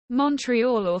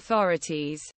Montreal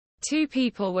authorities. 2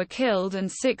 people were killed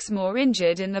and 6 more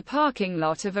injured in the parking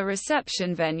lot of a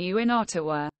reception venue in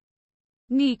Ottawa.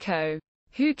 Nico,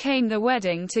 who came the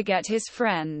wedding to get his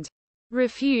friend,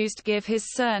 refused give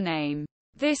his surname.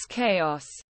 This chaos.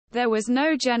 There was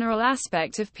no general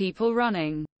aspect of people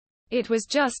running. It was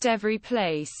just every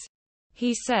place.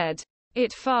 He said.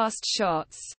 It fast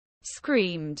shots.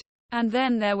 Screamed. And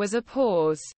then there was a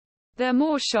pause. There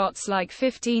more shots, like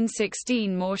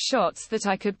 15-16 more shots that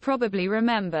I could probably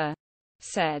remember.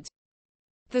 Said.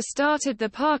 The start at the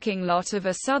parking lot of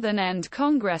a southern end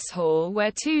Congress Hall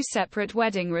where 2 separate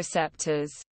wedding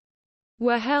receptors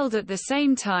were held at the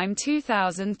same time.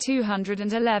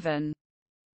 2211.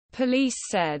 Police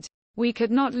said. We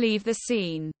could not leave the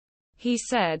scene. He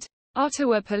said.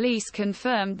 Ottawa police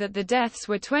confirmed that the deaths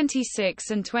were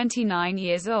 26 and 29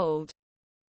 years old.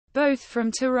 Both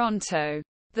from Toronto,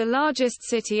 the largest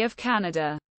city of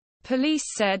Canada. Police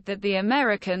said that the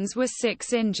Americans were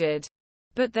 6 injured,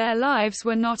 but their lives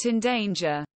were not in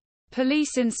danger.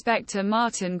 Police Inspector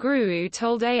Martin Grooulx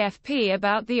told AFP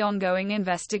about the ongoing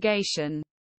investigation.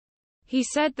 He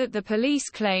said that the police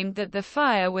claimed that the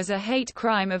fire was a hate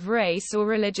crime of race or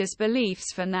religious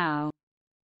beliefs for now.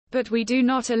 But we do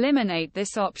not eliminate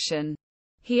this option.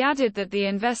 He added that the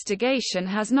investigation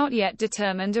has not yet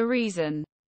determined a reason.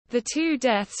 The 2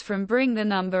 deaths from bring the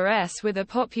number S with a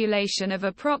population of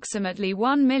approximately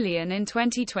 1 million in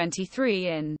 2023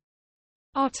 in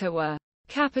Ottawa,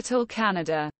 capital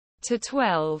Canada, to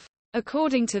 12,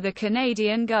 according to the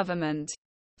Canadian government.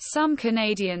 Some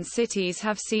Canadian cities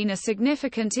have seen a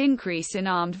significant increase in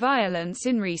armed violence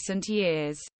in recent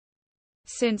years.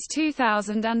 Since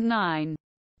 2009,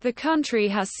 the country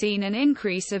has seen an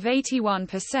increase of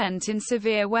 81% in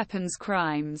severe weapons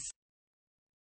crimes.